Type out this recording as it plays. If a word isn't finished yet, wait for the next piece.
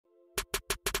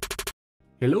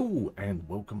Hello and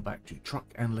welcome back to Truck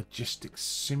and Logistics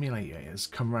Simulator. It's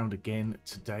come around again.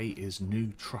 Today is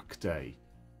new truck day.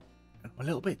 And I'm a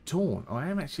little bit torn. I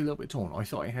am actually a little bit torn. I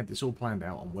thought I had this all planned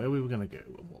out on where we were going to go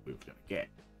and what we were going to get.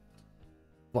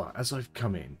 But as I've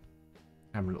come in,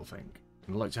 have a little think,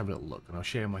 and I'd like to have a little look, and I'll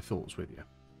share my thoughts with you.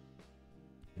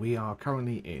 We are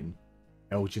currently in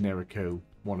El Generico,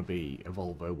 wannabe a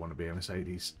Volvo, wannabe a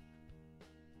Mercedes.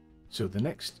 So the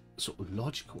next sort of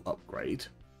logical upgrade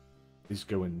is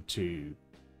going to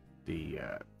the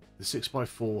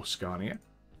 6x4 Scania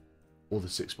or the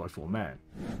 6x4 Man.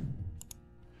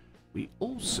 We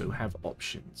also have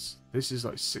options. This is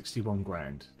like 61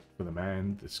 grand for the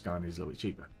Man. The Scania is a little bit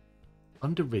cheaper.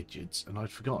 Under rigids, and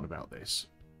I'd forgotten about this,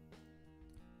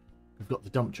 we've got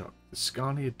the dump truck, the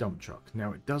Scania dump truck.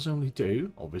 Now it does only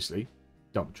do, obviously,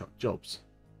 dump truck jobs,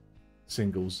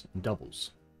 singles and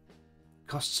doubles.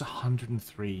 Costs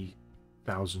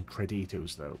 103,000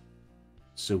 creditos though.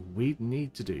 So we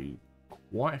need to do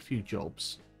quite a few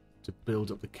jobs to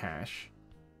build up the cash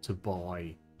to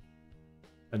buy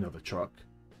another truck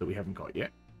that we haven't got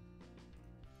yet.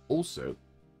 Also,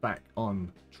 back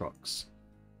on trucks,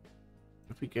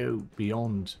 if we go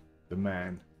beyond the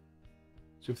Man,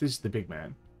 so if this is the big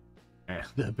man,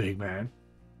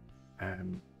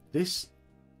 this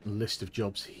list of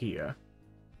jobs here,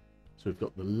 so we've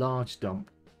got the large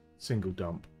dump, single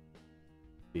dump,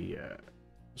 the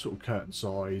sort of curtain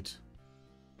side,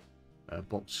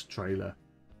 box trailer.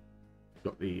 We've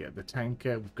got the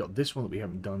tanker. We've got this one that we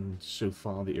haven't done so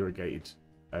far, the irrigated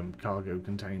cargo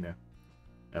container.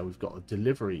 We've got a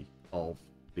delivery of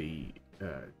the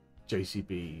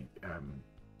JCB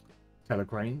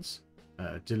telecranes,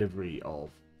 delivery of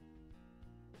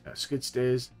skid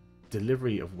steers,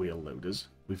 delivery of wheel loaders.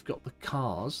 We've got the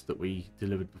cars that we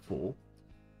delivered before.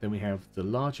 Then we have the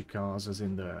larger cars, as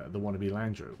in the wannabe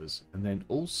Land Rovers, and then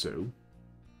also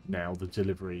now the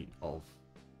delivery of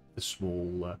the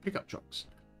small pickup trucks.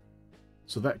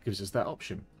 So that gives us that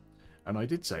option. And I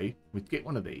did say we'd get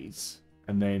one of these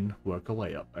and then work our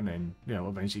way up, and then, you know,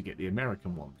 eventually get the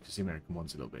American one, because the American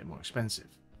one's a little bit more expensive.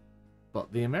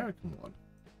 But the American one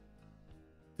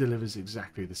delivers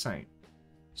exactly the same.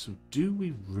 So do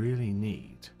we really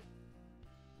need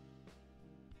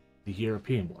the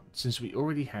European one, since we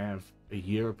already have a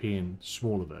European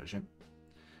smaller version?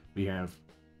 We have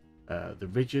the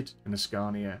rigid in a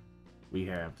Scania, we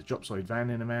have the drop side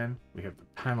van in a Man, we have the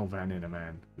panel van in a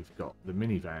Man, we've got the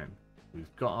minivan,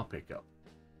 we've got our pickup.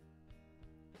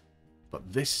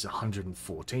 But this is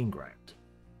 114 grand,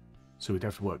 so we'd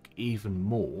have to work even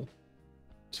more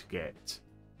to get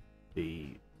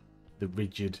the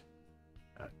rigid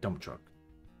dump truck.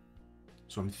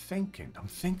 So I'm thinking I'm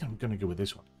going to go with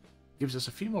this one. Gives us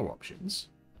a few more options.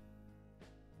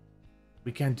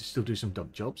 We can still do some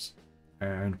dump jobs,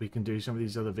 and we can do some of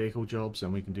these other vehicle jobs,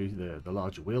 and we can do the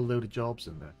larger wheel loader jobs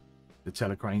and the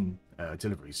telecrane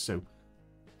deliveries. So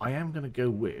I am going to go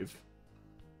with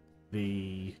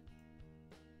the,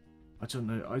 I don't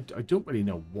know, I don't really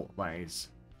know what that is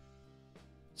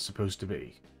supposed to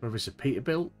be, whether it's a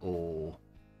Peterbilt or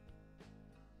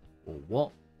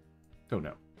what, don't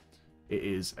know. It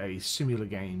is a Simula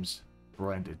Games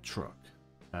branded truck.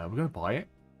 We're going to buy it,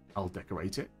 I'll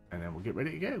decorate it, and then we'll get ready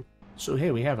to go. So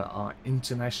here we have it, our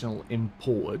international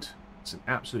imported. It's an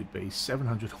absolute beast,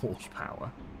 700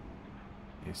 horsepower.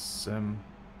 It's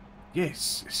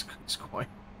yes, it's quite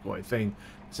a thing.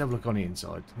 Let's have a look on the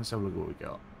inside. Let's have a look at what we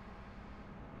got.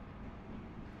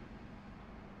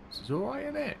 This is alright,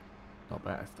 isn't it? Not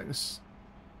bad. I think this,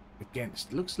 again,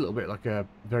 it looks a little bit like a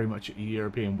very much a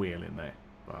European wheel in there,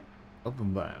 but other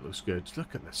than that, it looks good.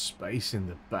 Look at the space in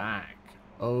the back.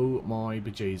 Oh my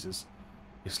bejesus.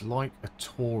 It's like a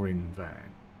touring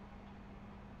van.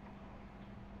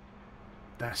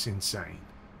 That's insane.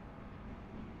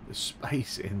 The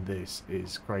space in this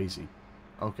is crazy.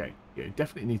 Okay, yeah,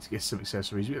 definitely need to get some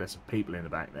accessories. We've got some people in the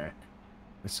back there.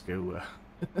 Let's go,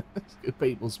 let's go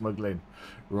people smuggling.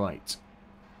 Right.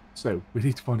 So, we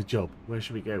need to find a job. Where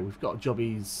should we go? We've got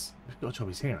jobbies. We've got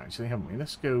jobbies here, actually, haven't we?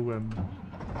 Let's go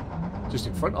just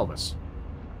in front of us.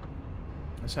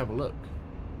 Let's have a look.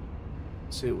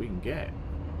 See what we can get.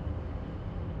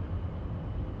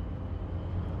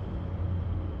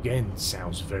 Again,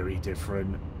 sounds very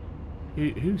different.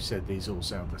 Who said these all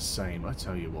sound the same? I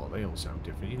tell you what, they all sound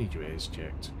different. You need your ears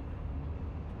checked.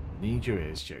 Need your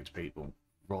ears checked, people.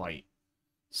 Right.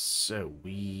 So,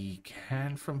 we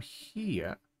can, from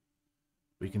here,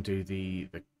 we can do the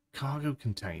cargo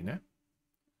container.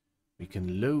 We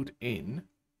can load in.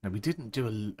 Now, we didn't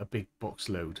do a big box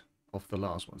load off the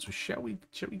last one, so shall we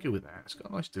go with that? It's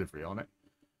got a nice delivery on it.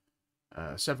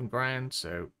 7 grand,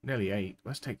 so nearly 8.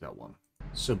 Let's take that one.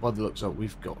 So by the looks of it,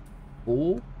 we've got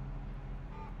four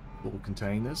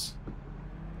containers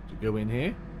to go in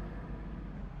here.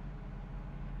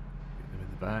 Get them in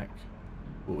the back.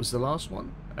 What was the last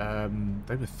one?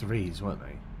 They were 3s, weren't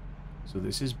they? So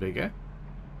this is bigger.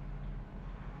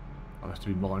 I'll have to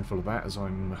be mindful of that as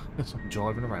I'm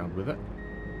driving around with it.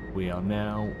 We are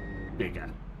now bigger.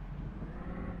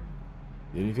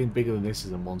 The only thing bigger than this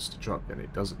is a monster truck, and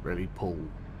it doesn't really pull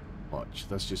much.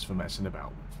 That's just for messing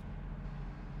about with.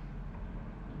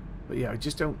 But yeah, I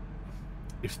just don't...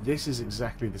 If this is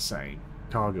exactly the same,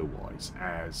 cargo-wise,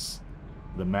 as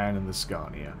the Man and the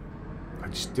Scania, I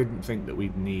just didn't think that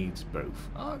we'd need both.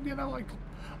 You know, like,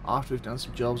 after we've done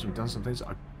some jobs, we've done some things,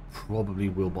 I probably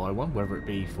will buy one, whether it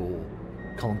be for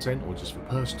content or just for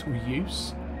personal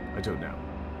use. I don't know.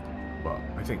 But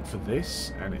I think for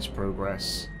this and its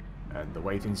progress and the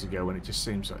way things are going, it just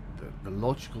seems like the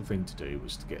logical thing to do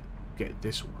was to get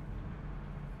this one.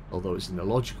 Although it's an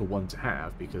illogical one to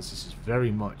have, because this is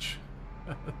very much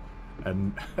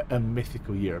a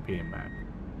mythical European map.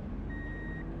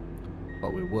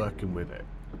 But we're working with it.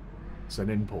 It's an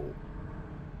import.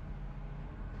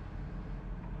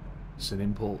 It's an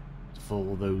import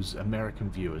for those American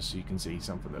viewers, so you can see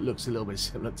something that looks a little bit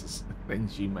similar to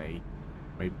things you may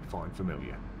find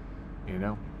familiar. You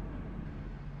know?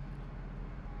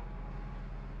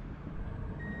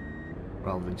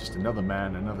 Rather than just another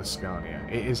Man, another Scania.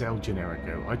 It is El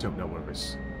Generico. I don't know whether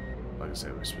it's, like I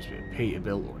said, it's supposed to be a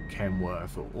Peterbilt or a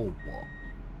Kenworth or what.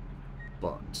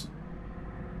 But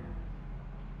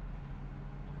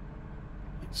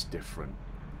it's different.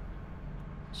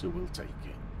 So we'll take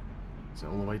it. Is it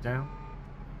all the way down?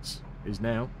 It is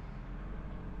now.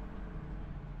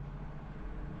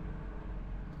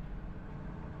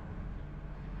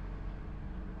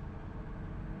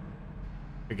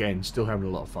 Again, still having a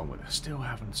lot of fun with it. Still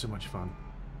having so much fun.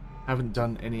 Haven't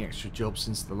done any extra jobs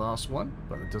since the last one,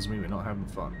 but that doesn't mean we're not having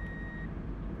fun.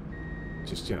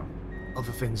 Just, you know,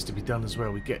 other things to be done as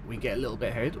well. We get a little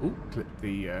bit ahead. Ooh, clip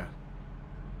the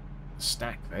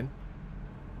stack then.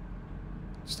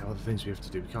 Just have other things we have to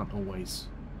do. We can't always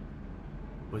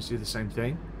do the same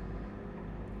thing.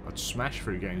 I'd smash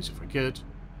through games if I could,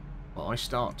 but I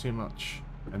start too much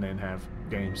and then have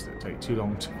games that take too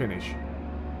long to finish.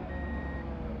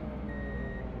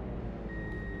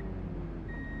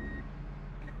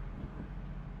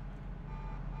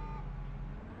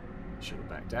 Should we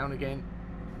back down again?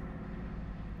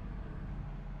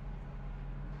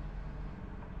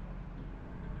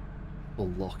 We'll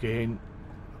lock in.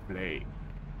 Lovely.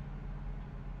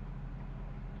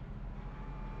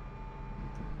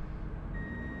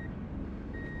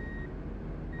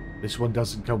 This one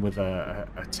doesn't come with a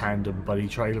tandem buddy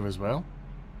trailer as well.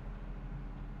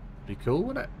 Be cool,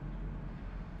 wouldn't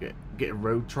it? Get a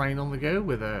road train on the go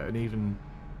with an even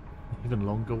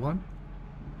longer one.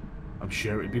 I'm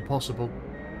sure it'd be possible.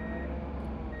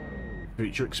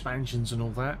 Future expansions and all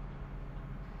that.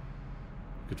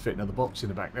 Could fit another box in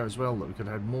the back there as well. Look, we could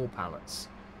have more pallets.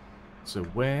 So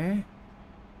where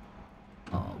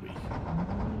are we?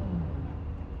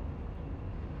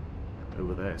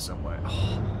 Over there somewhere.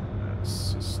 Oh,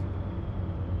 that's just...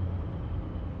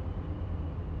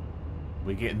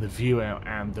 We're getting the view out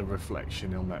and the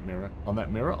reflection on that mirror. On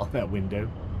that window.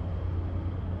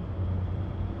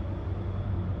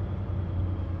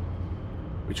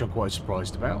 Which I'm quite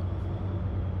surprised about.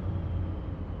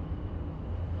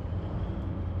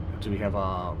 Do we have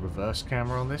our reverse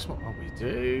camera on this one? Oh, we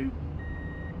do.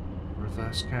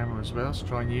 Reverse camera as well. Let's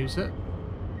try and use it.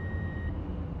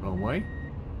 Wrong way.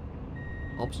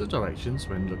 Opposite directions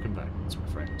when looking backwards, my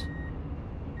friend.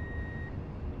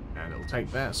 And it'll take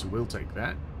that, so we'll take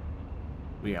that.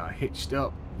 We are hitched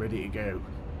up, ready to go.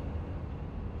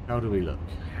 How do we look?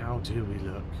 How do we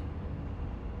look?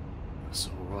 That's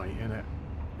alright, isn't it?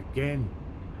 Again,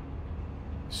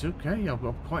 it's okay.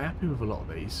 I'm quite happy with a lot of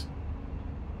these.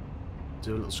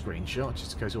 Do a little screenshot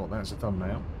just in case you want that as a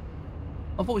thumbnail.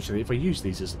 Unfortunately, if I use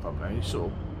these as a thumbnail, you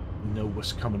sort of know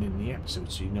what's coming in the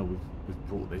episode, so you know we've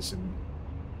brought this and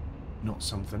not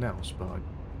something else. But I'm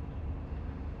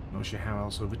not sure how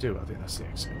else I would do it. I think that's the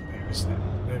exit there, isn't it?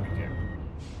 There we go.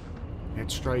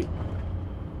 Head straight.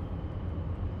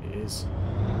 It is.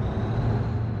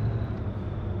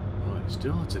 Right, let's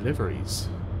do our deliveries.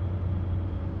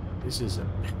 This is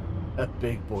a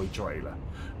big boy trailer.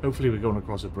 Hopefully we're going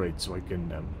across a bridge so I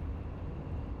can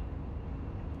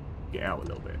get out a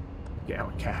little bit. Get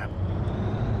out a cab.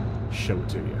 Show it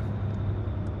to you.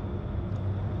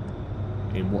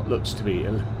 In what looks to be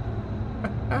a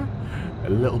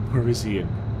little Parisian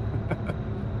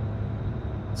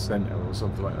centre or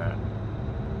something like that.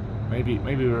 Maybe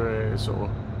we're sort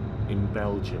of in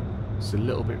Belgium It's a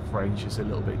little bit French, it's a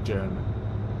little bit German,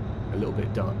 a little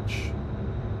bit Dutch.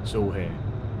 It's all here.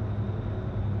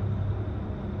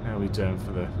 How are we doing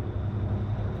for the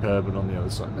curb and on the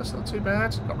other side? That's not too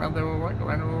bad. Got around there alright, got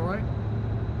around there alright.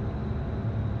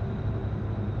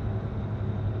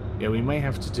 Yeah, we may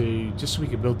have to do, just so we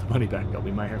can build the money back up,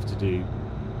 we may have to do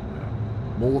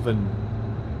more than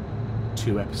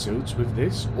 2 episodes with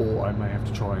this, or I may have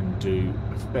to try and do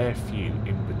a fair few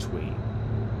in between.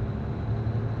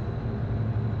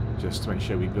 Just to make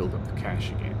sure we build up the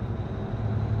cash again.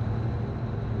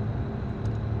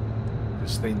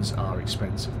 Because things are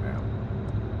expensive now.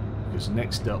 Because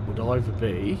next up would either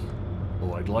be,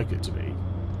 or I'd like it to be,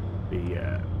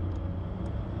 the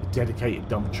dedicated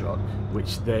dump truck,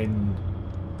 which then,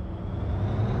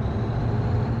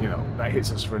 you know, that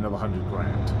hits us for another 100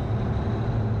 grand.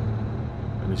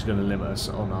 And it's going to limit us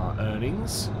on our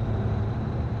earnings.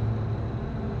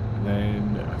 And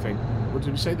then, I think, what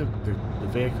did we say? The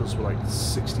vehicles were like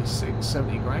 66,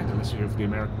 70 grand, unless you go for the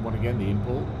American one again, the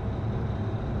import.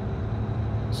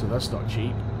 So that's not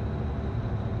cheap.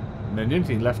 And then the only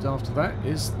thing left after that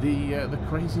is the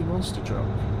crazy monster truck.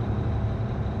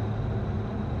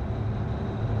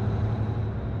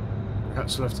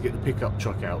 Perhaps we'll have to get the pickup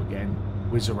truck out again,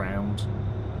 whiz around,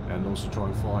 and also try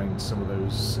and find some of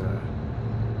those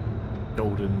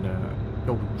golden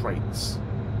crates,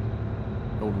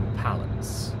 golden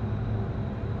pallets.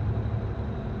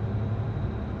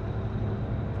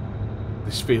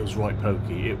 This feels right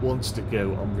pokey. It wants to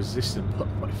go. I'm resistant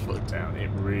putting my foot down. It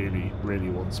really, really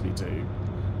wants me to.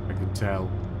 I can tell.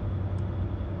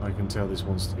 I can tell this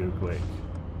wants to go quick.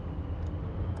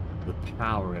 The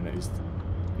power in it is,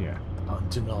 yeah,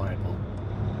 undeniable.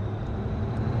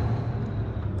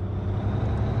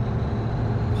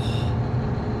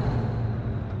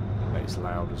 It's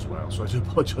loud as well, so I do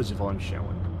apologise if I'm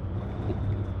shouting.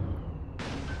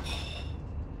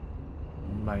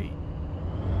 Mate.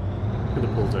 Could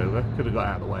have pulled over, could have got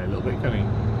out of the way a little bit, couldn't he?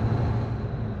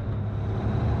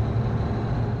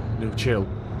 No chill.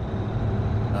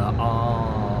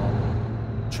 Our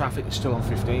traffic is still on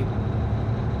 15.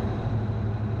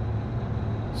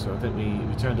 So I think we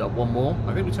turned it up one more.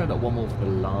 I think we turned it up one more for the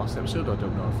last episode. I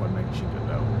don't know if I mentioned it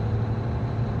though.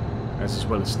 As is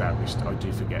well established, I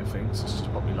do forget things. Let's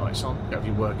just pop my lights on. Get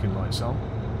your working lights on.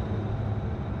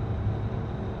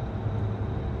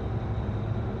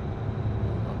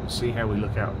 We'll see how we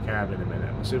look out of cab in a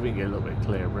minute. We'll see if we can get a little bit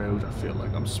clear road. I feel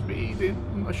like I'm speeding.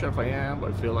 I'm not sure if I am,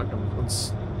 but I feel like I'm going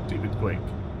stupid quick.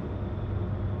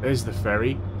 There's the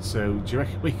ferry. So do you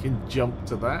reckon we can jump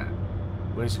to that?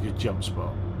 Where's a good jump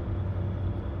spot?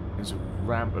 There's a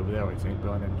ramp over there, I think,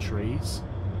 behind them trees.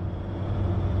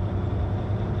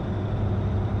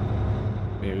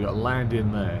 Yeah, we've got land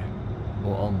in there,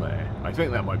 or on there. I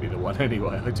think that might be the one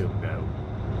anyway, I don't know.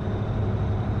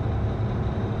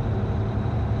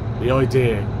 The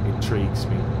idea intrigues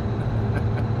me.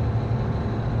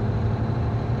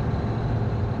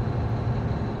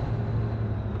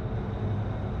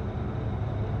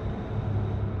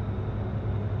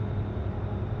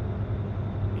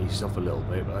 Eased off a little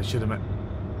bit, but I should have met...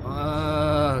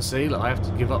 see, look, I have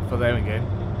to give up for them again.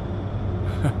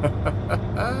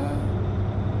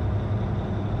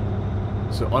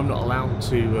 So I'm not allowed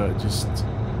to just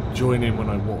join in when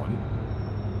I want,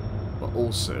 but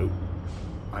also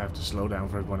I have to slow down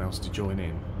for everyone else to join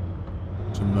in,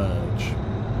 to merge.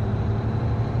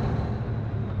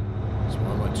 So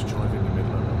I like to drive in the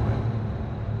middle a little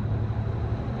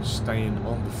bit. Staying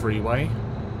on the freeway.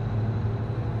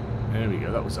 There we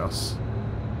go, that was us.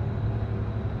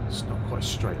 It's not quite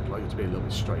straight, I'd like it to be a little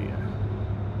bit straighter.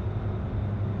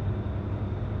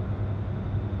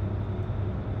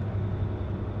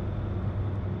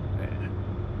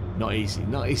 Not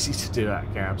easy to do that,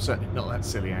 cab. Certainly not that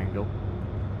silly angle.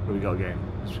 What we got again?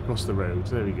 Let's cross the road.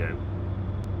 There we go.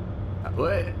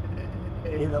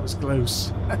 Hey, that was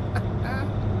close.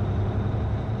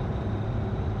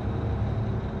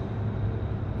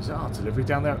 Is that our delivery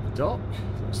down there at the dock?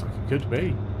 Looks like it could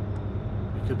be.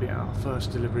 It could be our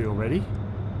first delivery already.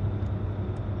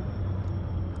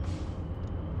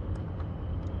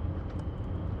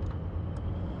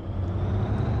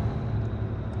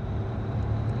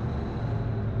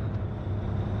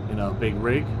 Our big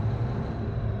rig.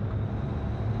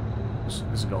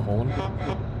 Has it got a horn? It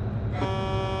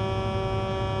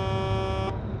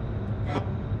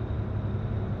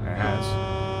has.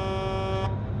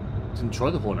 Didn't try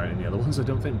the horn out in the other ones. I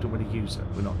don't think we don't really use it.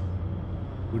 We're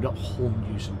not horn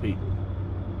using people.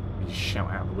 We just shout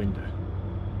out the window.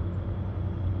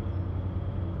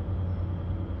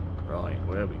 Right,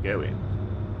 where are we going?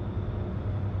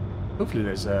 Hopefully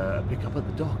there's a pickup at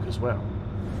the dock as well.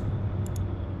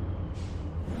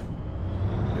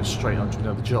 go straight onto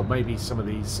another job. Maybe some of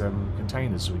these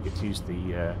containers, so we get to use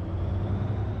the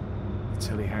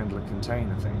telehandler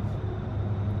container thing.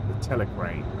 The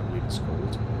telecrane, I believe it's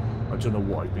called. I don't know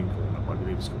what I've been calling it, but I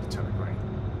believe it's called the telecrane.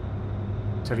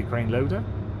 Telecrane loader?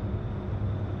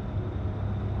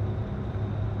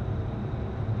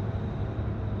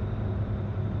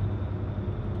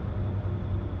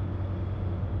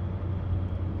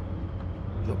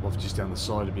 Drop off just down the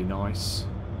side would be nice.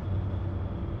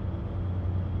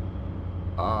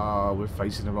 Ah, we're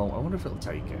facing the wrong... I wonder if it'll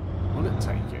take it. Will it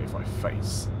take it if I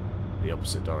face the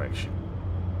opposite direction?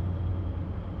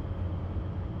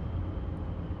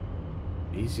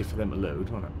 Easier for them to load,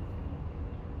 won't it?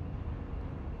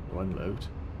 Or unload.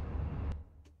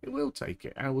 It will take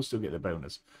it, and we'll still get the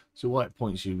bonus. So why it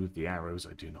points you with the arrows,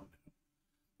 I do not know.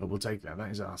 But we'll take that. That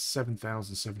is our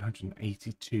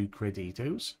 7,782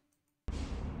 creditos.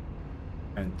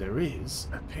 And there is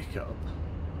a pickup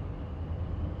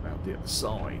out the other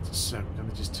side. So we're going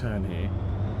to just turn here.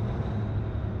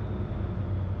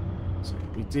 So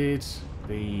we did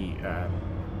the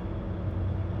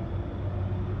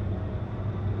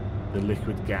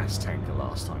liquid gas tanker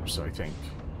last time, so I think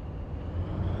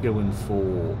going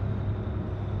for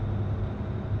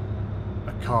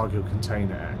a cargo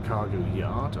container at a cargo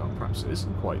yard. Oh, perhaps it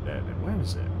isn't quite there then. Where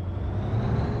is it?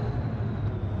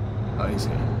 Oh, it's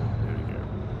here. There we go.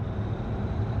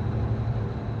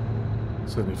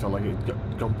 Suddenly felt like it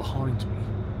had gone behind me.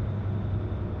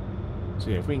 So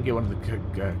yeah, if we can get one of the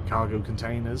cargo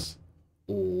containers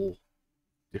or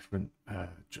different...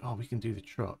 oh, we can do the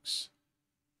trucks.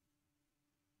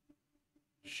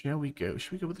 Shall we go?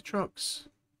 Should we go with the trucks?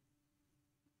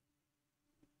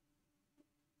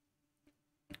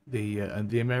 And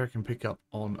the American pickup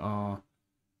on our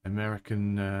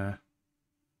American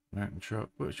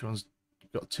truck. Which one's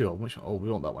got two of them? Which one? Oh,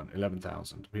 we want that one.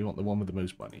 11,000. We want the one with the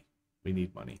most money. We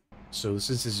need money. So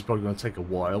since this is probably going to take a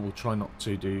while, we'll try not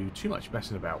to do too much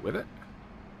messing about with it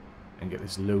and get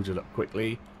this loaded up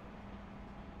quickly.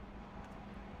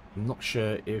 I'm not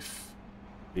sure if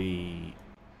the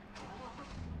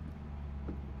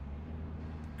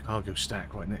cargo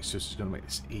stack right next to us is going to make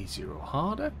this easier or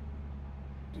harder.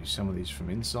 Do some of these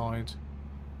from inside.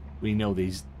 We know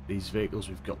these vehicles.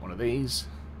 We've got one of these,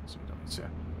 so we don't need to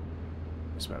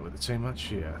mess about with it too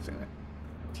much. Yeah, I think that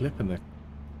clipping the...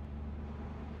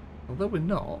 Although we're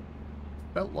not,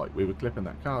 felt like we were clipping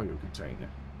that cargo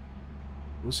container.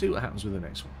 We'll see what happens with the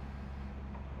next one.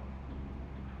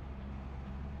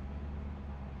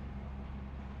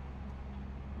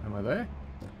 Am I there?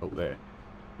 Oh, there.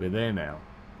 We're there now.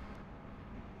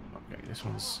 Okay, this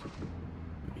one's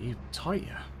even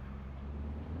tighter.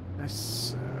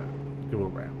 Let's go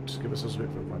around. Give ourselves a bit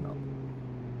of a run up.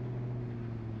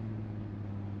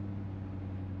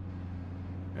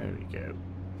 There we go.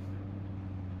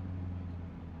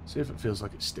 See if it feels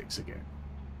like it sticks again.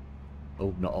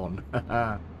 Oh, not on.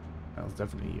 That'll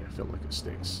definitely feel like it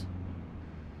sticks.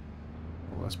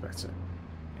 Oh, that's better.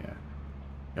 Yeah.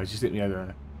 I just think we had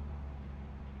a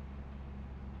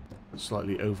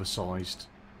slightly oversized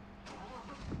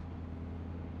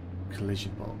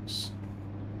collision box.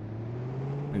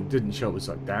 It didn't show it was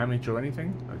like damage or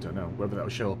anything. I don't know whether that will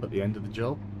show up at the end of the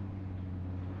job.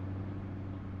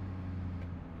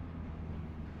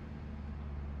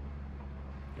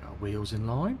 Get our wheels in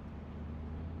line.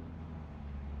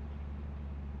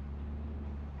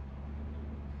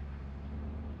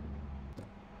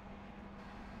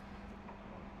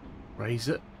 Raise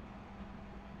it.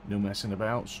 No messing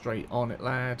about. Straight on it,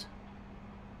 lad.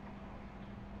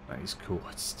 That is cool.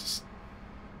 It's just...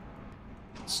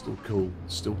 It's still cool.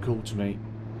 Still cool to me.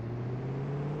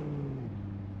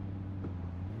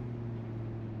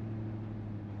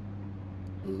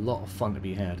 A lot of fun to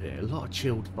be had here. A lot of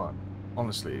chilled fun.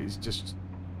 Honestly, it's just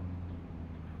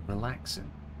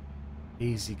relaxing.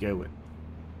 Easy going.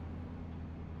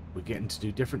 We're getting to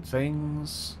do different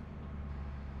things.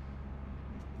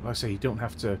 Like I say, you don't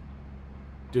have to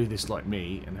do this like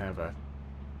me and have a...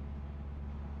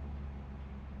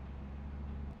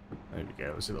 There we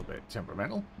go, it's a little bit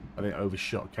temperamental. I think I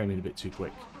overshot, came in a bit too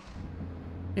quick.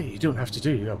 Yeah, you don't have to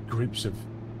do groups of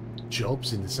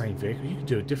jobs in the same vehicle. You can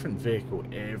do a different vehicle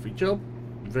every job.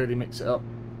 Really mix it up.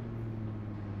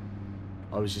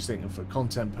 I was just thinking for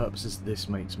content purposes, this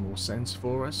makes more sense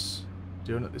for us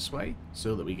doing it this way,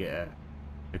 so that we get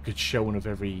a good showing of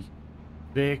every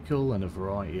vehicle and a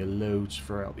variety of loads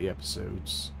throughout the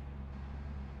episodes.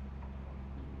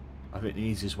 I think the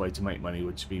easiest way to make money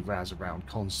would just be razz around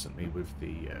constantly with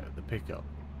the pickup.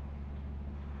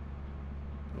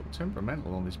 Oh,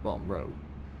 temperamental on this bottom row.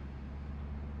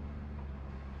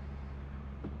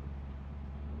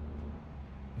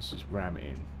 Let's just ram it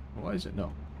in. Why is it not?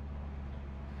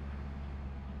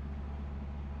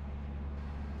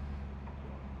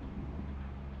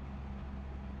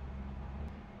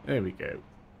 There we go.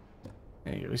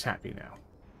 There you go. He's happy now.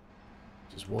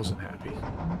 Just wasn't happy.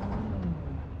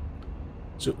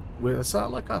 So, was that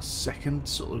like our second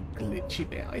sort of glitchy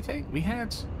bit, I think? We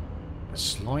had a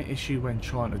slight issue when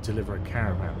trying to deliver a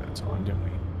caravan at the time, didn't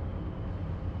we?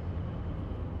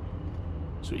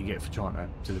 That's what you get for trying to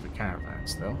deliver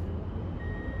caravans, though.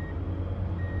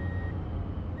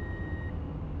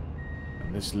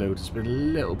 And this load has been a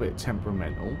little bit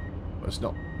temperamental, but it's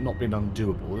not been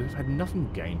undoable. They've had nothing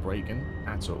game breaking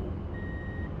at all.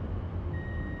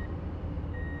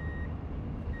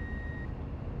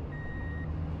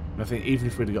 And I think even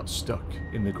if we'd have got stuck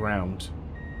in the ground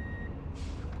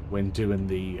when doing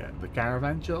the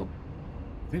caravan job,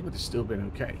 I think we'd have still been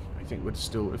okay. I think we'd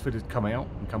still, if it had come out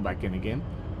and come back in again,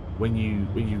 when you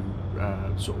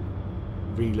sort of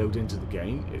reload into the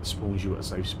game, it spawns you at a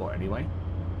safe spot anyway.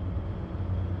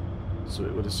 So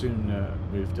it would have soon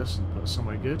moved us and put us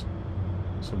somewhere good,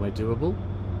 somewhere doable.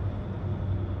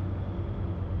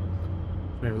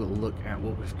 Let's have a little look at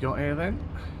what we've got here then.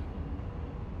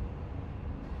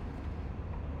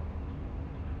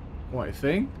 Quite a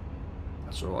thing.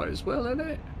 That's alright as well, isn't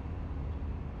it?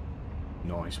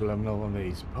 Nice, we'll have another one of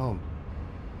these. Boom.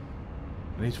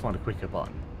 I need to find a quicker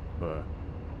button for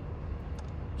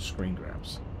screen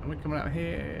grabs. Are we coming out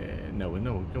here? No, we're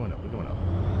going up, we're going up.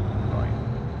 Right.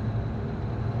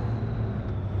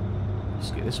 Let's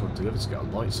get this one delivered. It's got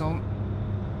lights on.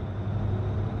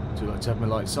 Do like to have my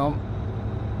lights on.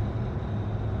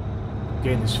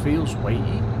 Again, this feels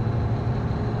weighty,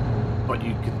 but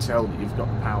you can tell that you've got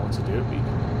the power to do it.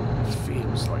 It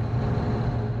feels like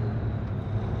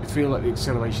the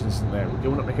acceleration isn't there. We're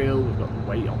going up the hill, we've got the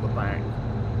weight on the back,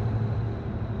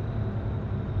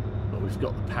 but we've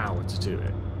got the power to do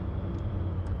it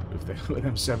with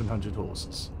them 700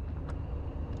 horses.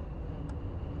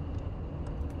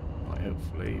 Right,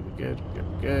 hopefully we're good.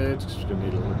 We're good. Just going to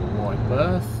need a little bit of wide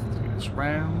berth to get this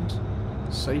round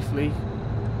safely.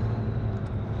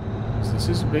 So this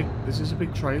is a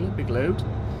big trailer, big load.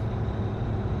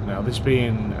 Now this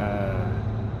being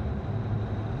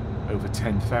over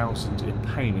 10,000 in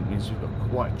payment means we've got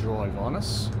quite a drive on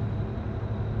us.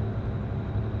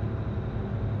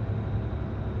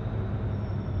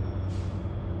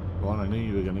 Well, I knew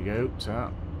you were going to go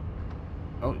to.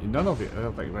 Oh, none of it.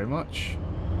 Oh, thank you very much.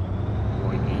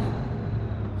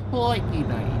 Crikey,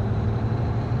 mate.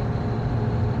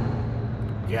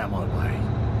 Get out of my way.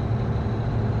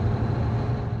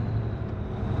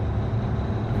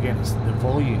 Again, it's the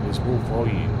volume. There's more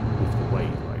volume with the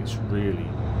weight. Like, it's really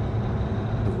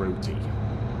throaty.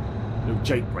 No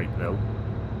jake brake though.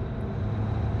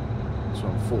 So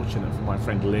unfortunate for my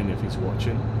friend Lynn if he's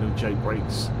watching. No jake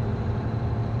brakes.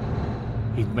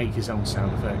 He'd make his own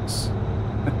sound effects.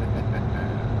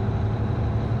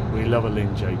 We love a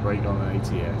Lynn jake brake on an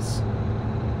ATS.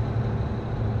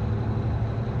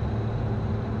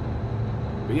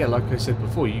 But yeah, like I said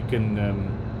before, you can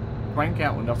crank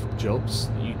out enough jobs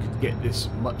that you could get this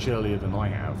much earlier than I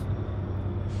have,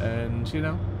 and you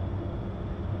know,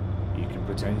 you can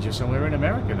pretend you're somewhere in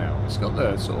America now. It's got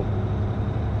the sort of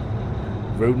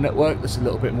road network that's a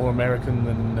little bit more American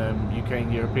than UK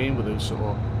and European, with those sort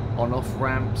of on-off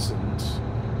ramps and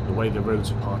the way the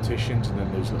roads are partitioned, and then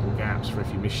those little gaps for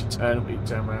if you miss your turn when you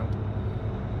turn around.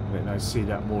 And I see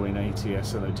that more in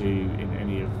ATS than I do in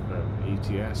any of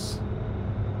ETS.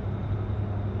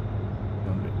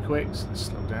 Quick, so let's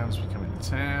slow down as we come into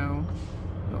town.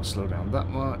 Not slow down that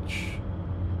much.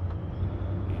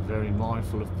 Be very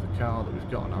mindful of the car that we've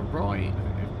got on our right. I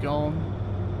think they've gone.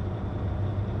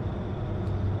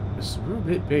 It's a little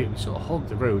bit big. We sort of hog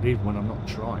the road even when I'm not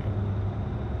trying.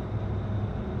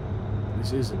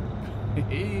 This is a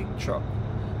big truck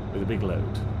with a big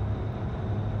load.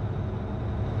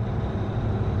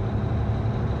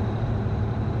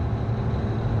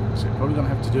 So we're probably going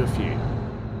to have to do a few.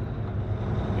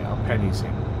 Pennies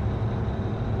in.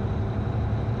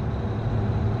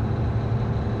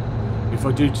 If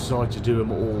I do decide to do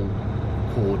them all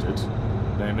recorded,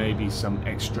 there may be some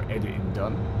extra editing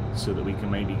done so that we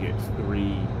can maybe get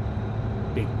 3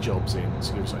 big jobs in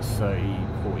to give us like 30,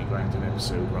 40 grand an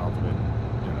episode rather than,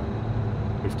 you know,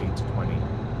 15 to 20.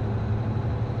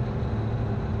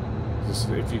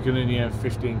 If you can only have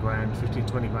 15,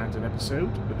 20 grand an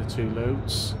episode with the 2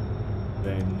 loads,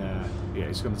 then yeah,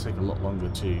 it's going to take a lot longer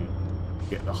to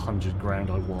get the 100 grand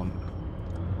I want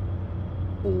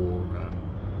or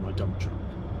my dump truck.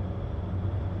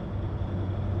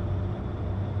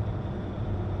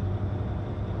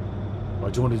 I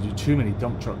don't want to do too many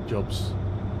dump truck jobs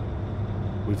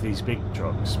with these big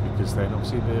trucks, because then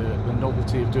obviously the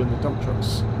novelty of doing the dump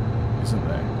trucks isn't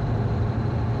there.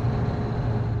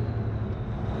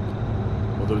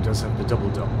 Although it does have the double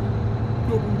dump.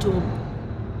 Double dump!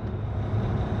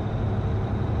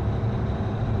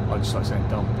 I just like saying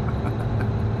dump.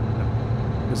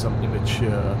 Because I'm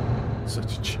immature,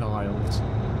 such a child.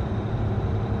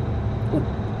 Oh.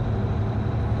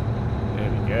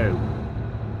 There we go.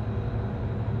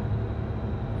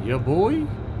 Yeah, boy.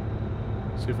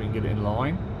 See if we can get it in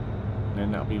line. And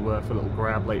then that'll be worth a little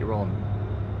grab later on.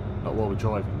 Not while we're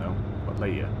driving though, but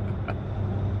later. I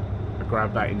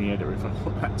grab that in the editor if I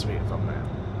want that to be a thumbnail.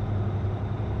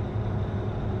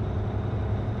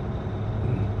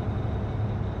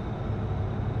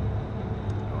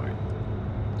 Right.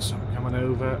 So I'm coming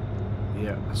over.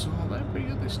 Yeah, I saw that pretty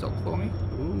good. They stopped for me.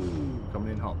 Ooh,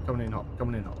 coming in hot, coming in hot,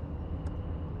 coming in hot.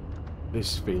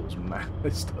 This feels mad.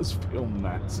 This does feel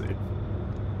massive.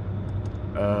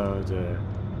 Oh dear.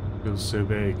 Feels so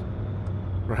big.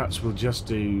 Perhaps we'll just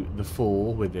do the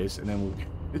 4 with this and then we'll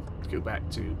go back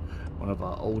to one of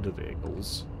our older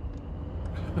vehicles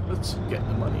to get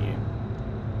the money in.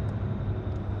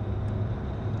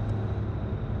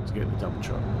 To get the dump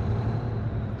truck.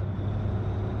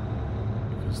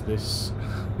 Because this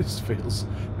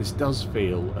does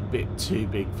feel a bit too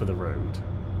big for the road.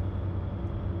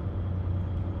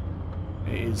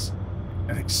 It is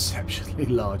an exceptionally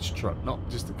large truck, not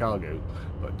just the cargo,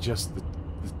 but just the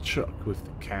truck with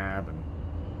the cab, and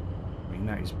I mean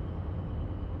that is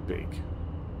big.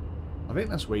 I think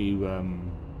that's where you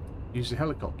use the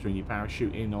helicopter and you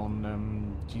parachute in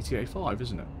on GTA 5,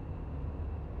 isn't it?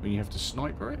 When you have to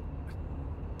sniper it.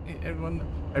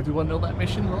 Everyone know that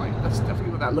mission, right? That's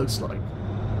definitely what that looks like.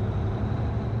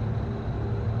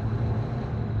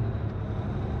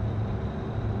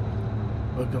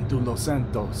 Welcome to Los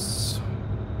Santos.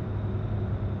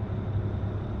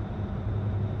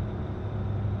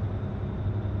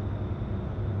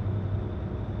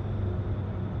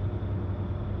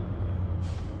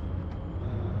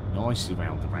 Nicely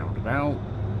round the roundabout.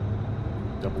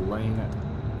 Double lane it.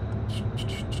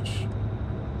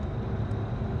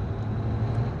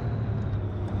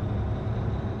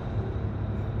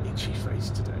 Itchy face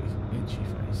today. Itchy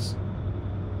face.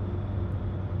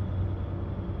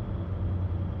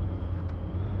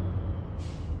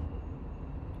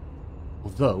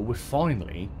 Although we're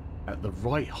finally at the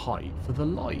right height for the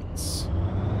lights.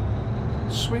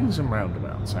 Swings and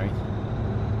roundabouts, eh?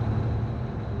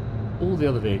 All the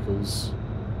other vehicles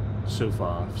so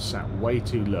far have sat way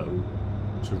too low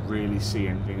to really see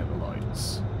anything at the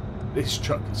lights. This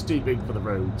truck is too big for the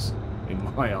roads in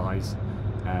my eyes,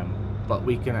 but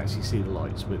we can actually see the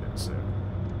lights with it, so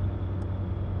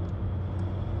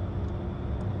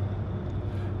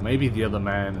maybe the other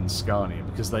man and Scania,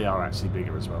 because they are actually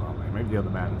bigger as well, aren't they? Maybe the other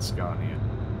man and Scania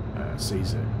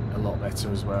sees it a lot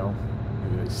better as well.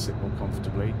 Maybe they sit more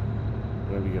comfortably.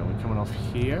 Where are we going? We're coming off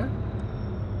here.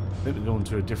 I think we're going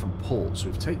to a different port. So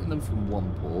we've taken them from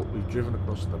one port. We've driven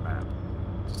across the map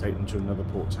to take them to another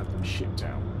port to have them shipped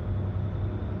out.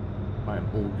 I am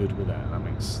all good with that. That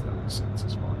makes sense.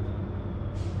 It's fine.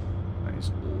 That is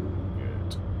all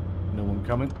good. No one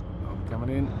coming. I'm coming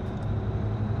in.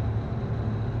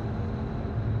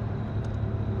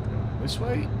 This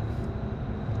way.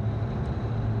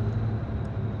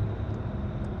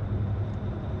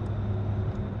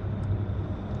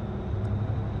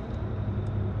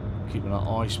 Keeping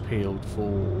our eyes peeled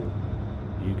for,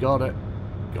 you got it,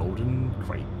 golden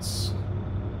crates.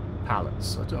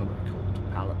 Pallets. I don't know what they're called.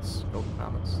 Pallets. Golden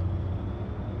pallets.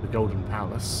 The golden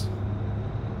palace.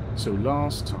 So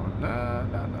last time, no.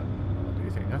 What do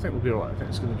you think? I think we'll be alright. I think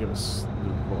it's going to give us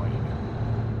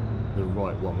the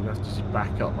right one. We'll have to just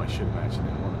back up, I should imagine,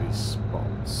 in one of these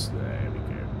spots. There we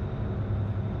go.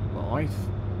 But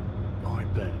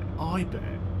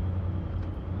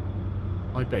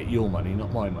I bet your money,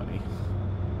 not my money,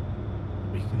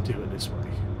 we can do it this way.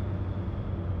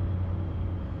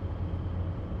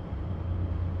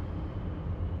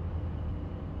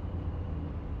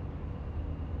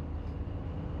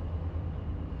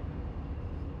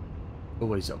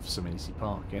 Always up for some easy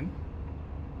parking.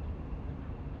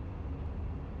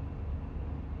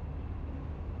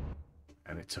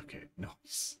 And it took it.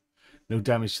 Nice. No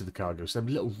damage to the cargo. Some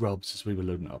little rubs as we were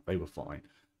loading up. They were fine.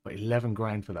 But 11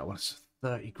 grand for that one. It's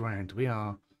 30 grand. We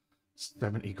are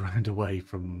 70 grand away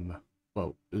from,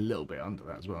 well, a little bit under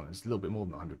that as well. It's a little bit more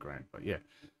than 100 grand. But yeah.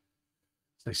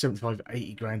 So 75,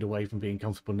 80 grand away from being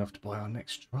comfortable enough to buy our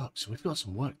next truck. So we've got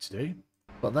some work to do.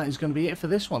 But that is going to be it for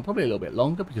this one. Probably a little bit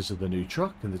longer because of the new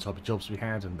truck and the type of jobs we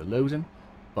had and the loading.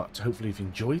 But hopefully if you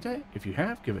enjoyed it, if you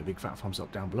have, give it a big fat thumbs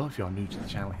up down below. If you are new to the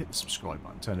channel, hit the subscribe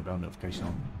button, turn the bell notification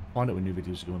on, find out when new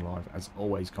videos are going live. As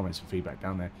always, comments and feedback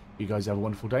down there. You guys have a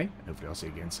wonderful day, and hopefully I'll see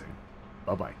you again soon.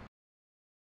 Bye bye.